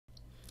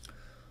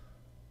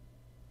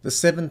The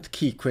seventh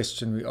key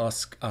question we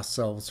ask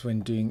ourselves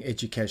when doing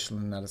educational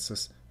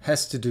analysis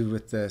has to do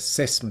with the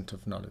assessment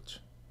of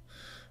knowledge.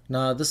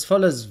 Now, this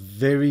follows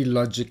very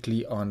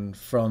logically on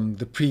from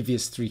the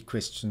previous three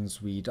questions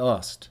we'd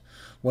asked.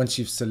 Once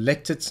you've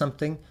selected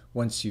something,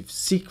 once you've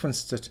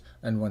sequenced it,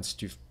 and once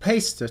you've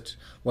pasted it,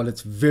 well,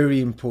 it's very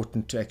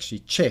important to actually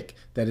check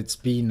that it's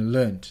been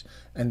learnt.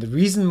 And the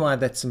reason why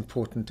that's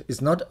important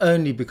is not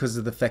only because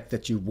of the fact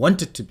that you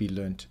want it to be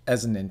learnt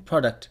as an end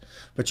product,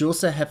 but you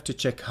also have to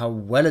check how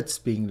well it's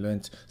being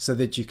learnt so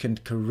that you can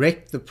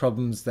correct the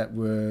problems that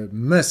were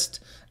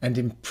missed and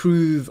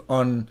improve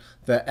on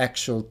the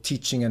actual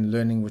teaching and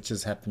learning which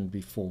has happened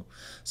before.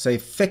 So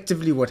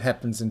effectively what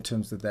happens in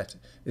terms of that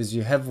is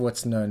you have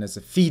what's known as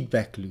a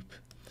feedback loop.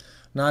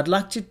 Now, I'd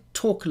like to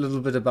talk a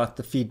little bit about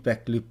the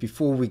feedback loop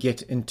before we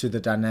get into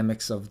the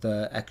dynamics of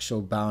the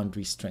actual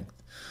boundary strength.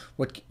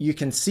 What you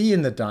can see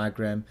in the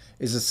diagram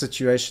is a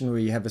situation where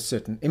you have a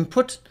certain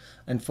input,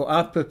 and for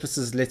our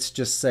purposes, let's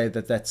just say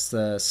that that's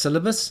the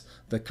syllabus,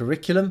 the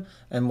curriculum,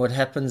 and what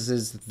happens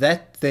is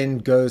that then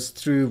goes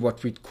through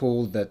what we'd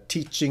call the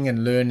teaching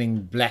and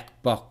learning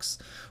black box,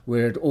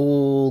 where it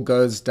all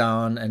goes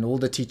down and all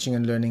the teaching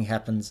and learning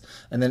happens,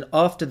 and then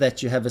after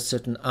that you have a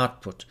certain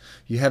output.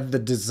 You have the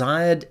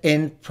desired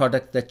end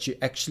product that you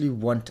actually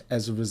want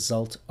as a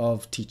result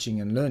of teaching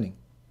and learning.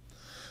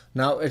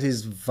 Now, it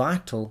is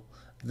vital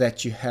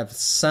that you have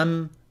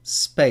some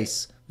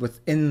space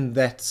within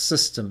that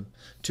system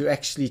to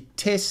actually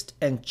test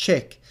and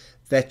check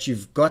that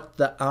you've got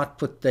the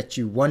output that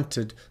you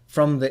wanted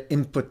from the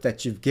input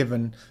that you've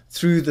given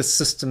through the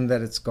system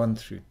that it's gone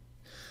through.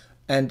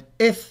 And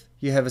if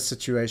you have a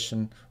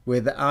situation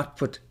where the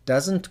output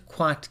doesn't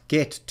quite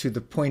get to the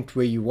point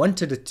where you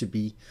wanted it to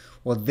be,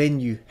 well, then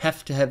you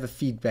have to have a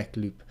feedback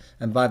loop.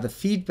 And by the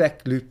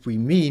feedback loop, we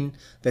mean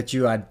that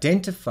you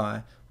identify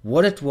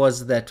what it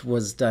was that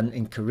was done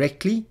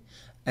incorrectly,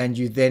 and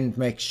you then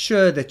make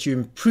sure that you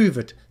improve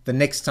it the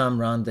next time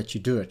round that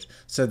you do it.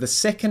 So the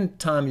second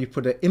time you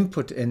put an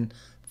input in,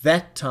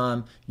 that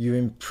time you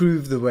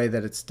improve the way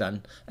that it's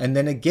done. And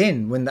then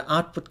again, when the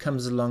output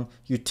comes along,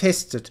 you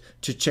test it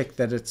to check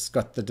that it's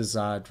got the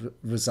desired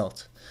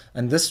result.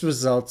 And this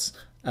results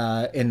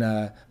in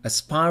a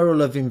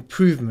spiral of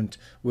improvement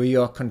where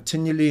you are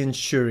continually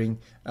ensuring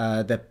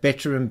that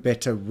better and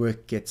better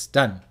work gets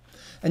done.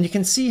 And you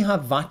can see how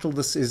vital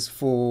this is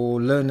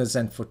for learners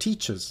and for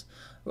teachers.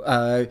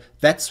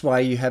 That's why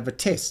you have a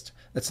test.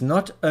 It's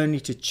not only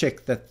to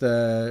check that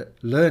the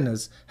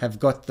learners have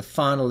got the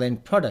final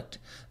end product,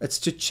 it's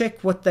to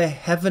check what they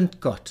haven't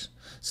got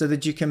so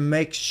that you can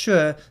make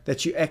sure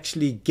that you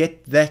actually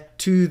get that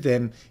to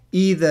them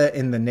either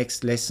in the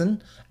next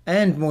lesson,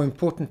 and more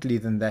importantly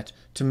than that,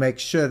 to make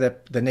sure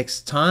that the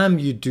next time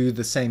you do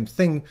the same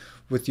thing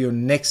with your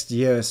next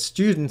year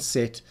student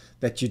set,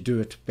 that you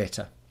do it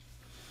better.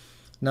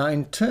 Now,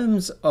 in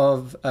terms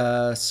of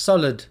a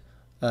solid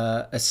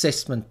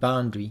assessment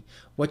boundary,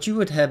 what you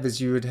would have is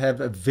you would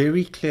have a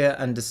very clear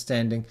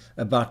understanding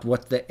about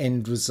what the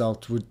end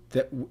result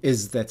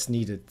that's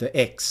needed, the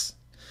X.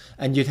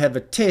 And you'd have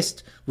a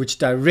test which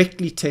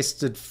directly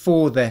tested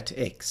for that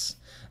X.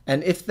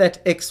 And if that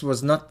X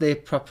was not there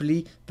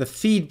properly, the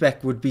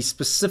feedback would be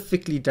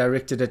specifically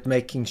directed at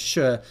making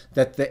sure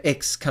that the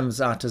X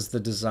comes out as the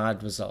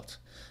desired result.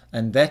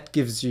 And that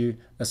gives you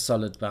a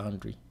solid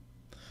boundary.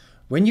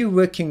 When you're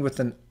working with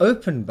an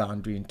open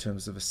boundary in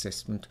terms of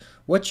assessment,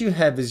 what you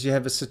have is you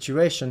have a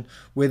situation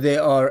where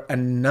there are a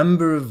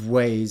number of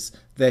ways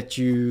that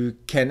you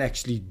can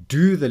actually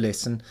do the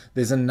lesson.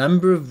 There's a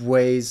number of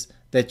ways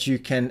that you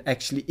can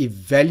actually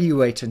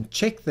evaluate and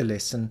check the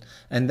lesson,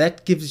 and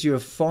that gives you a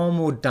far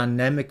more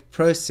dynamic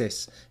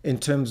process in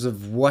terms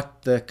of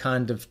what the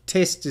kind of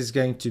test is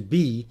going to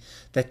be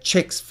that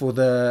checks for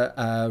the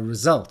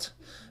result.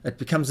 It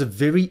becomes a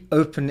very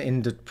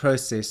open-ended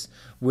process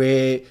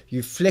where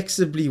you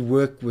flexibly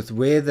work with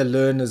where the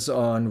learners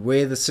are and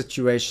where the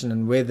situation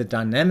and where the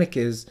dynamic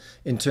is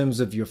in terms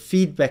of your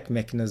feedback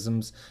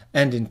mechanisms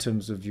and in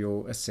terms of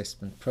your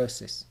assessment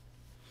process.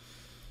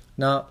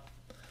 Now,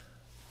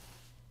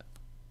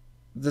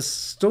 the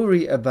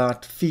story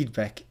about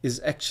feedback is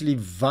actually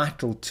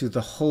vital to the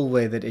whole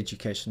way that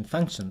education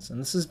functions, and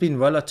this has been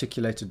well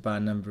articulated by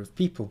a number of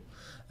people.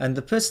 And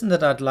the person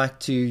that I'd like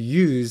to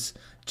use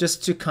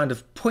just to kind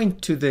of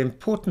point to the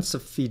importance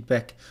of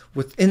feedback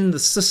within the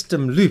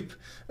system loop,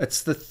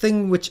 it's the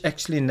thing which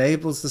actually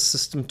enables the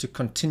system to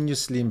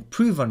continuously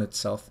improve on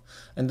itself,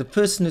 and the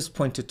person who's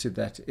pointed to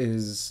that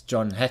is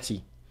John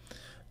Hattie.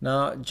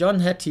 Now,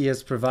 John Hattie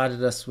has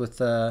provided us with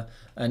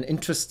an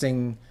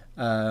interesting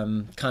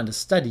kind of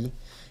study.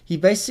 He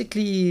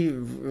basically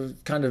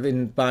kind of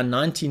by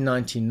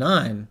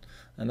 1999,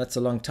 and that's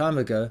a long time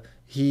ago,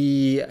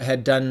 him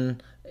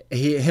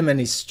and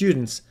his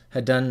students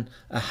had done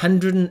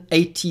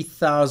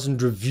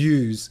 180,000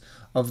 reviews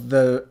of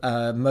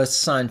the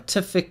most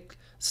scientific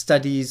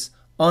studies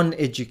on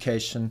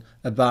education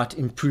about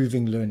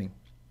improving learning.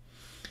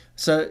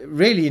 So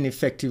really, in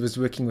effect, he was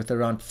working with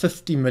around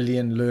 50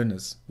 million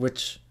learners,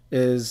 which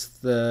is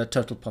the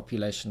total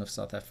population of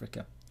South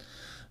Africa.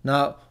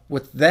 Now,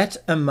 with that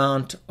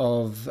amount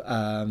of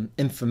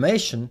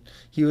information,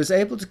 he was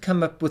able to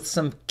come up with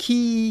some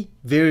key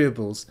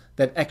variables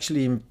that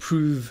actually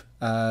improve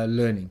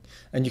learning.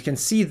 And you can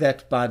see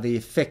that by the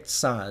effect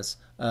size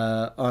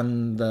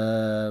on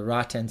the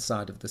right-hand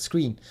side of the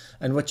screen.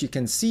 And what you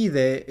can see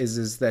there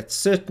is that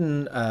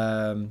certain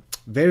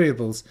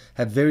variables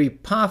have very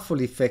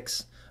powerful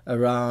effects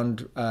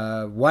around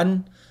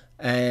 1,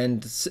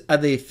 and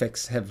other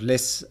effects have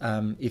less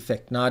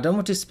effect. Now, I don't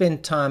want to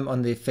spend time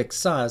on the effect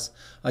size.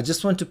 I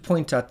just want to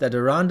point out that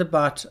around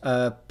about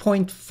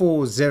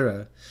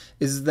 0.40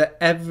 is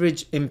the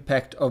average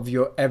impact of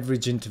your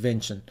average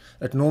intervention.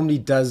 It normally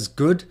does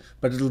good,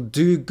 but it'll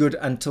do good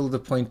until the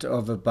point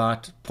of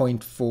about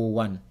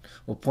 0.41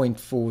 or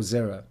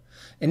 0.40.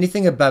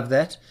 Anything above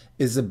that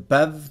is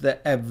above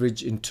the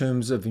average in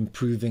terms of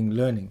improving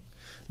learning.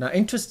 Now,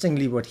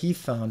 interestingly, what he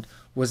found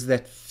was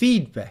that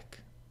feedback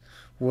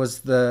was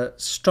the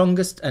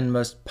strongest and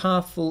most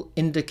powerful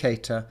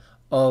indicator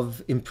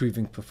of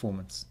improving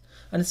performance.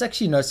 And it's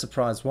actually no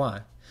surprise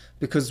why.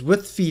 Because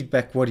with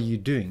feedback, what are you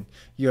doing?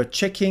 You're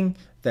checking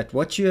that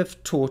what you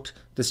have taught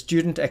the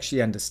student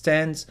actually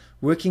understands,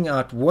 working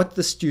out what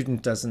the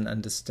student doesn't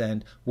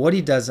understand, what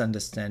he does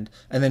understand,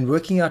 and then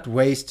working out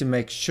ways to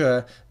make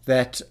sure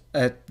that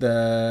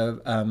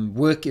the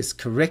work is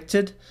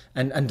corrected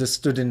and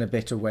understood in a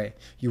better way.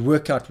 You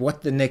work out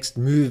what the next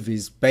move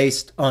is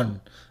based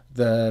on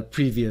the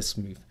previous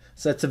move.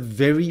 So it's a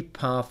very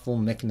powerful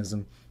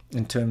mechanism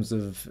in terms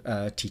of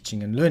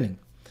teaching and learning.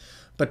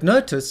 But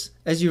notice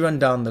as you run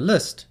down the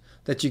list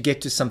that you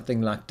get to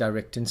something like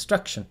direct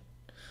instruction.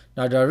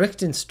 Now,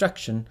 direct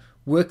instruction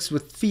works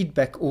with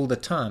feedback all the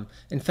time.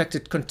 In fact,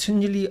 it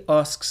continually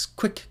asks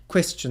quick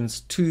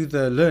questions to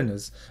the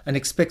learners and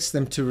expects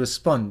them to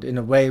respond in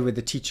a way where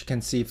the teacher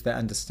can see if they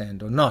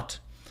understand or not.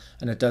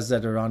 And it does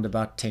that around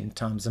about 10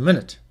 times a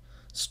minute.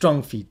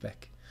 Strong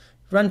feedback.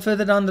 Run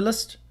further down the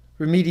list.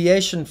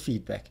 Remediation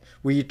feedback,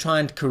 where you try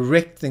and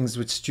correct things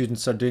which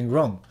students are doing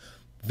wrong.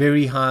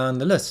 Very high on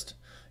the list.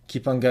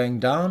 Keep on going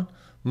down.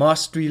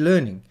 Mastery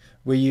learning,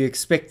 where you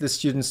expect the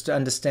students to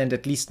understand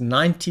at least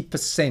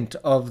 90%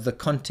 of the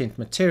content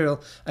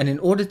material, and in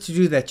order to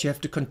do that you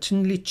have to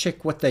continually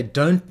check what they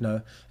don't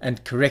know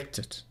and correct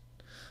it.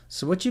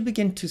 So what you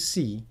begin to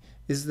see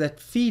is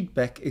that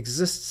feedback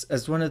exists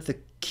as one of the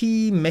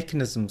key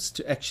mechanisms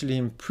to actually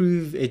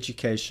improve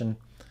education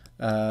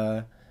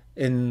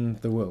in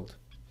the world.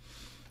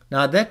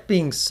 Now, that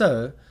being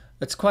so,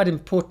 it's quite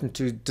important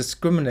to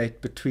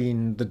discriminate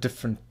between the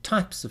different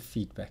types of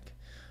feedback.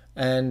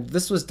 And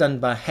this was done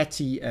by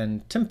Hattie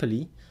and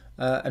Timperley.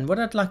 And what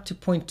I'd like to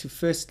point to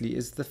firstly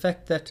is the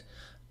fact that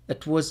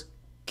it was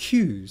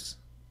cues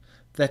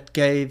that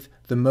gave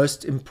the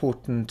most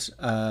important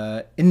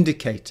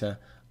indicator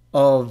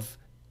of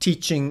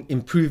teaching,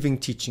 improving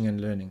teaching and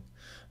learning.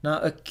 Now,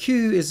 a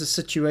cue is a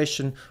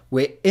situation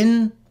where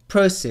in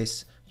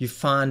process you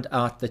find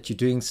out that you're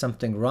doing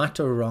something right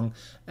or wrong,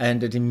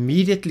 and it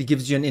immediately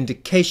gives you an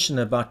indication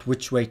about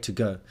which way to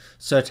go.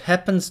 So it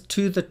happens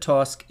to the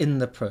task in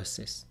the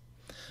process.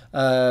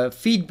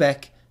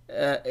 Feedback,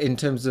 in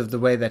terms of the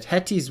way that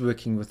Hattie's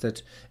working with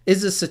it,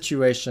 is a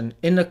situation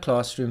in a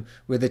classroom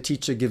where the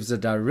teacher gives a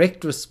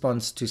direct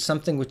response to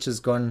something which has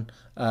gone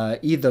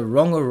either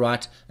wrong or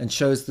right and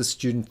shows the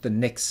student the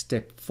next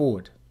step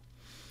forward.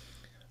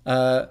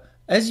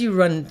 As you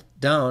run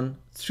down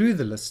through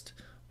the list,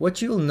 what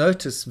you'll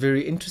notice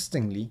very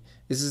interestingly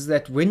is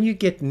that when you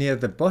get near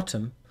the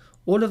bottom,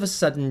 all of a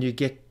sudden you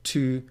get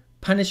to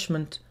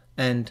punishment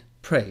and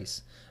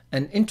praise.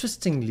 And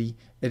interestingly,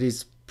 it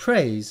is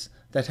praise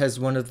that has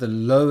one of the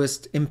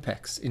lowest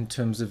impacts in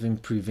terms of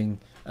improving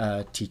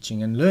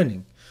teaching and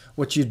learning.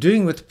 What you're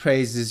doing with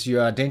praise is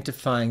you're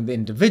identifying the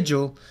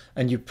individual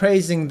and you're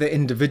praising the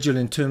individual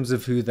in terms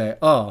of who they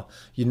are.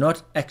 You're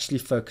not actually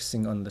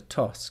focusing on the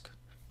task.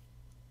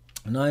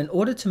 Now, in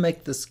order to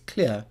make this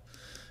clear,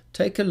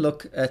 take a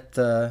look at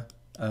the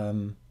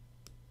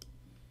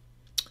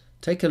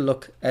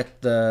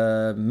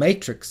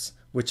matrix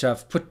which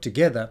I've put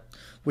together,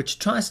 which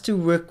tries to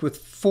work with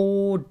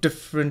 4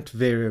 different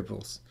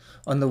variables.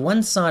 On the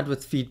one side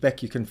with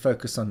feedback, you can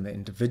focus on the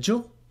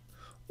individual,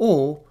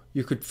 or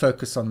you could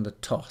focus on the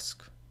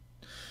task.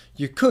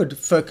 You could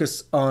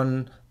focus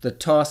on the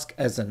task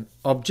as an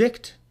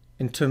object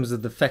in terms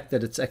of the fact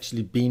that it's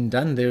actually been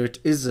done. There it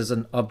is as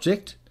an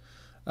object,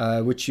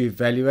 which you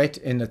evaluate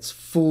in its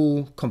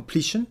full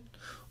completion,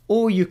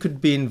 or you could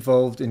be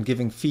involved in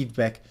giving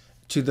feedback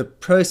to the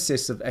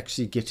process of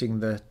actually getting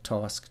the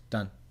task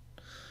done.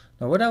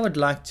 Now, what I would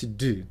like to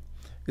do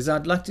is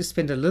I'd like to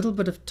spend a little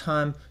bit of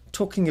time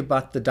talking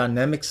about the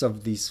dynamics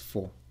of these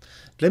 4.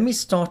 Let me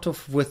start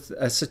off with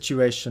a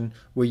situation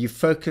where you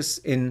focus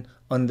in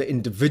on the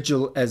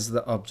individual as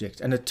the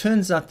object, and it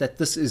turns out that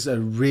this is a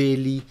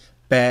really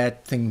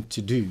bad thing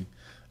to do.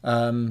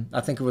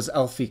 I think it was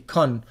Alfie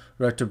Kohn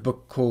wrote a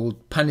book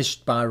called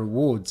Punished by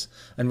Rewards,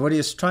 and what he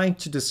was trying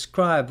to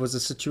describe was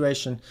a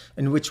situation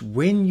in which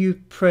when you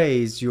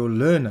praise your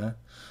learner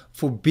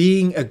for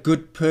being a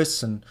good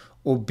person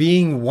or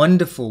being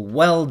wonderful,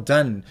 well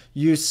done,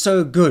 you're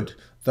so good,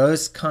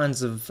 those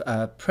kinds of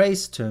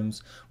praise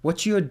terms,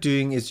 what you're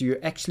doing is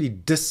you're actually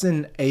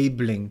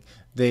disenabling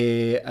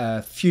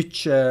their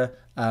future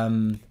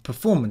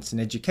performance in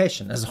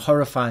education, as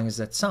horrifying as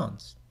that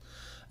sounds.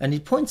 And he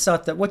points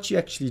out that what you're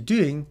actually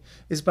doing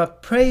is by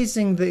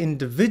praising the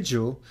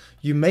individual,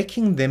 you're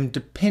making them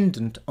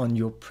dependent on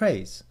your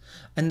praise.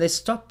 And they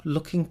stop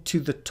looking to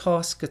the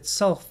task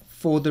itself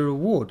for the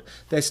reward.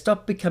 They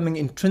stop becoming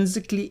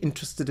intrinsically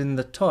interested in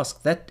the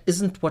task. That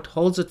isn't what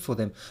holds it for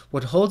them.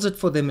 What holds it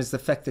for them is the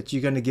fact that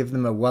you're going to give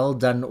them a well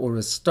done or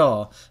a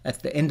star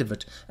at the end of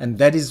it. And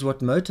that is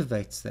what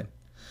motivates them.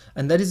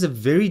 And that is a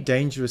very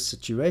dangerous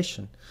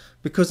situation,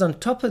 because on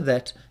top of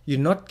that, you're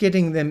not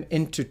getting them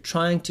into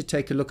trying to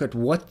take a look at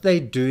what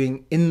they're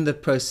doing in the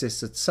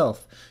process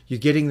itself. You're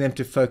getting them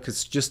to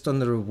focus just on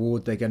the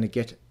reward they're going to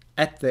get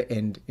at the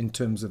end in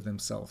terms of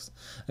themselves.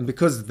 And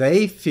because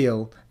they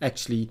feel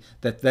actually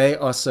that they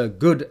are so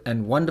good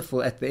and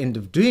wonderful at the end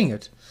of doing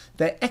it,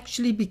 they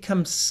actually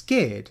become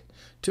scared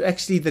to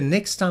actually the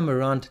next time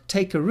around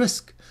take a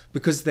risk,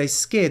 because they're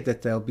scared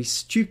that they'll be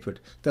stupid.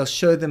 They'll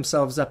show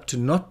themselves up to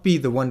not be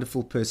the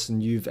wonderful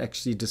person you've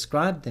actually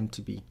described them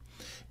to be.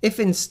 If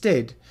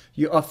instead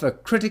you offer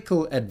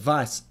critical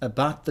advice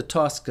about the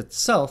task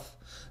itself,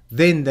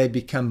 then they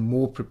become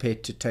more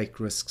prepared to take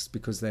risks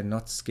because they're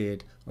not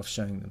scared of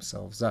showing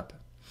themselves up.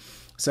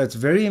 So it's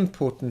very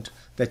important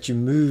that you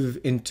move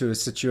into a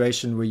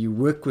situation where you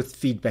work with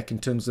feedback in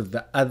terms of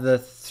the other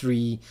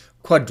three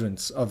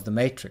quadrants of the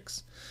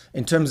matrix.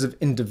 In terms of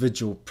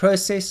individual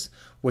process,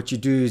 what you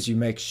do is you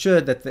make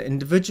sure that the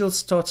individual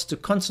starts to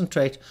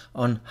concentrate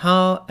on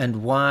how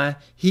and why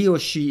he or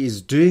she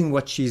is doing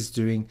what she's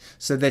doing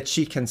so that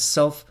she can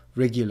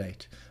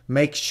self-regulate.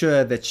 Make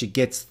sure that she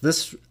gets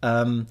this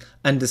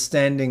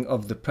understanding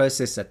of the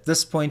process at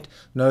this point,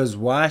 knows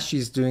why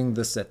she's doing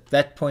this at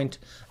that point,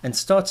 and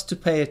starts to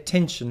pay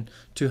attention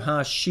to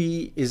how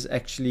she is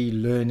actually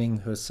learning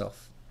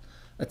herself.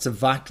 It's a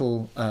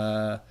vital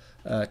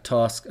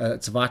task,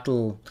 it's a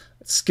vital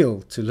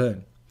skill to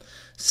learn.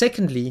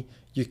 Secondly,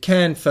 you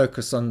can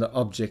focus on the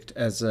object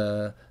as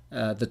the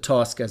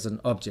task as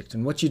an object.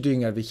 And what you're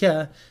doing over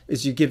here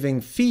is you're giving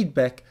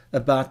feedback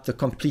about the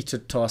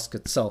completed task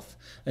itself.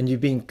 And you're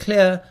being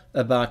clear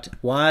about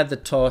why the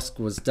task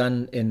was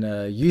done in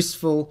a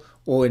useful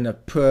or in a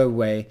poor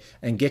way,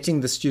 and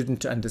getting the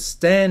student to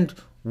understand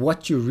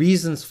what your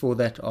reasons for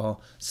that are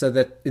so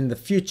that in the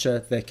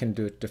future they can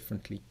do it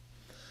differently.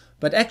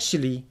 But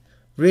actually,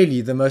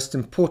 really the most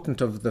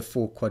important of the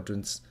four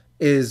quadrants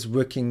is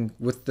working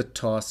with the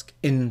task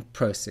in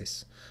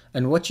process.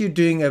 And what you're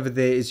doing over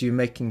there is you're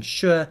making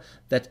sure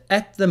that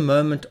at the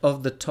moment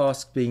of the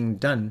task being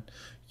done,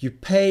 you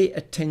pay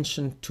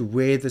attention to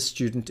where the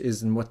student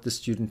is and what the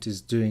student is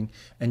doing,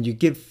 and you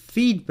give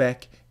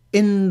feedback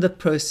in the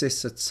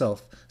process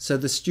itself so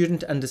the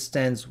student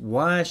understands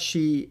why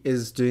she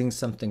is doing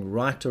something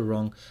right or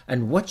wrong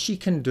and what she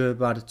can do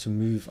about it to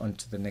move on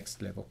to the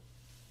next level.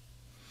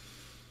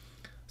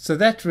 So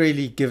that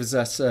really gives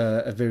us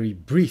a very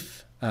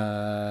brief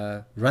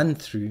run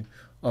through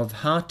of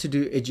how to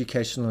do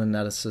educational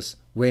analysis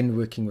when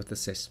working with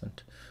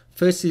assessment.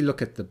 Firstly,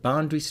 look at the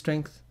boundary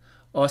strength.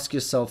 Ask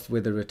yourself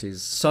whether it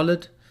is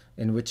solid,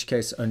 in which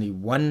case only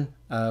one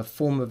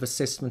form of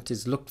assessment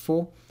is looked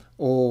for,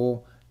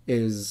 or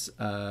is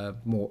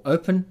more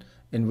open,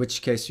 in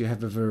which case you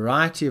have a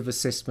variety of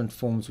assessment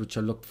forms which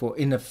are looked for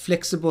in a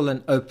flexible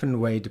and open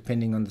way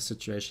depending on the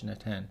situation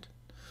at hand.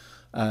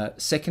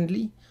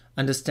 Secondly,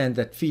 understand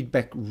that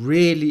feedback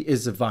really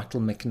is a vital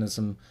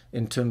mechanism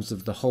in terms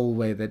of the whole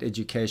way that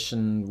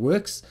education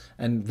works,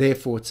 and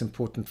therefore it's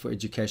important for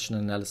educational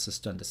analysis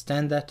to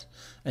understand that.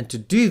 And to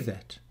do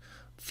that,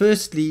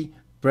 firstly,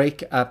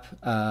 break up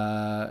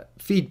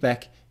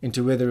feedback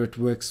into whether it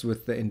works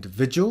with the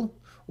individual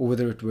or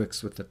whether it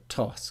works with the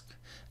task.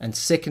 And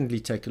secondly,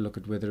 take a look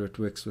at whether it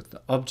works with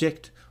the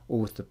object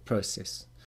or with the process.